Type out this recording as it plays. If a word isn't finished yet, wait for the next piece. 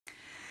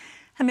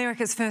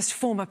America's first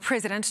former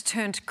president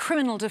turned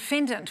criminal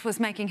defendant was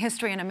making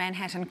history in a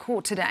Manhattan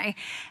court today.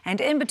 And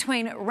in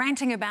between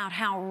ranting about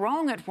how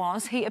wrong it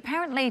was, he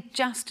apparently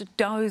just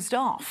dozed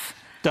off.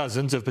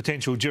 Dozens of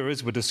potential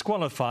jurors were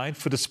disqualified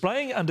for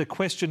displaying under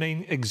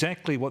questioning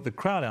exactly what the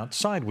crowd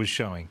outside was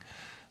showing.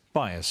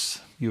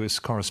 Bias. US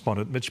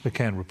correspondent Mitch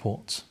McCann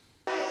reports.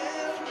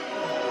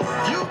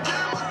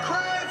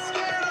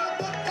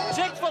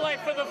 Chick-fil-A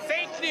for the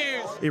fake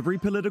news. Every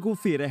political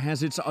theatre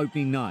has its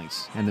opening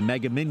night, and the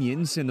MAGA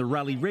minions and the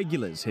rally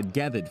regulars had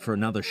gathered for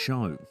another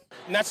show.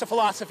 And that's the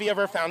philosophy of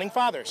our founding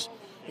fathers.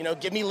 You know,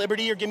 give me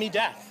liberty or give me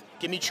death.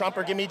 Give me Trump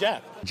or give me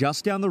death.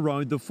 Just down the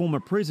road, the former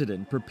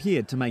president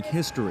prepared to make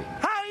history.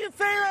 How are you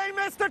feeling,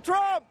 Mr.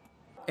 Trump?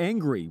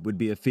 Angry would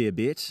be a fair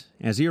bet.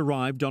 As he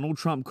arrived, Donald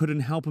Trump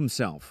couldn't help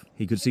himself.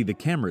 He could see the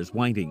cameras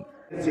waiting.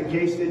 It's a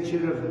case that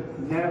should have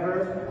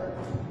never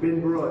been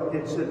brought.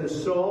 It's an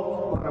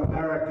assault on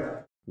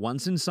America.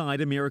 Once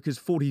inside, America's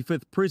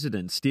 45th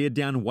president stared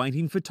down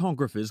waiting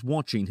photographers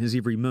watching his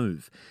every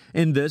move.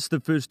 In this,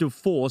 the first of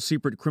 4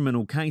 separate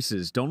criminal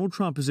cases, Donald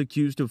Trump is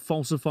accused of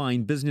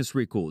falsifying business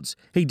records.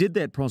 He did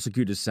that,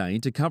 prosecutors say,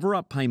 to cover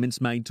up payments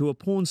made to a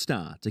porn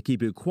star to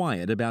keep her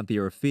quiet about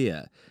their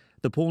affair.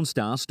 The porn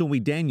star,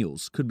 Stormy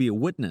Daniels, could be a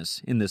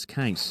witness in this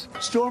case.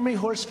 Stormy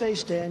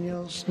Horseface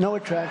Daniels, no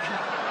attraction.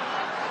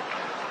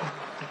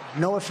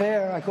 No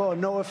affair, I call it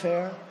no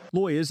affair.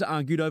 Lawyers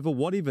argued over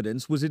what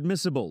evidence was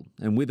admissible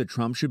and whether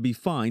Trump should be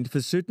fined for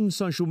certain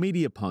social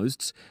media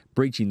posts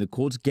breaching the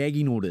court's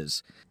gagging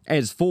orders.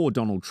 As for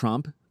Donald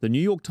Trump, the New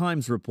York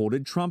Times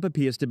reported Trump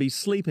appears to be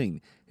sleeping.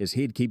 His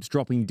head keeps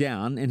dropping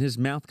down and his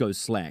mouth goes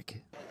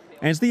slack.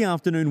 As the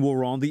afternoon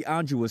wore on, the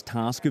arduous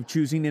task of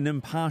choosing an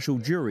impartial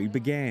jury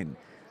began.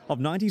 Of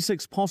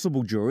 96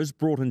 possible jurors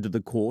brought into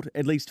the court,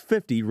 at least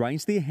 50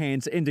 raised their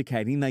hands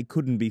indicating they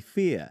couldn't be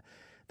fair.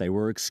 They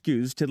were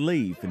excused to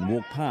leave and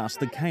walk past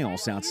the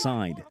chaos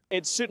outside.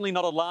 It's certainly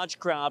not a large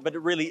crowd, but it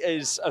really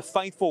is a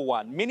faithful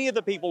one. Many of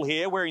the people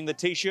here wearing the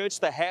T-shirts,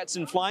 the hats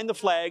and flying the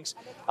flags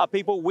are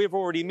people we've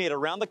already met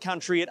around the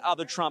country at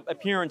other Trump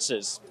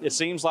appearances. It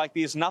seems like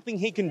there's nothing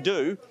he can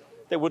do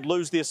that would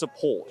lose their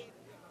support.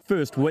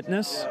 First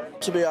witness.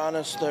 To be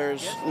honest,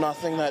 there's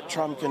nothing that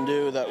Trump can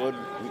do that would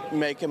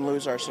make him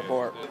lose our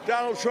support.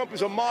 Donald Trump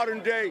is a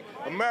modern-day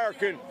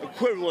American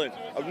equivalent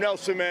of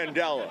Nelson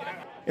Mandela.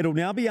 It'll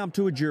now be up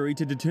to a jury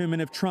to determine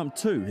if Trump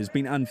too has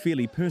been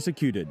unfairly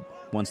persecuted,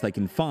 once they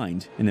can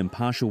find an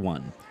impartial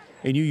one.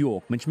 In New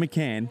York, Mitch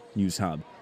McCann, Newshub.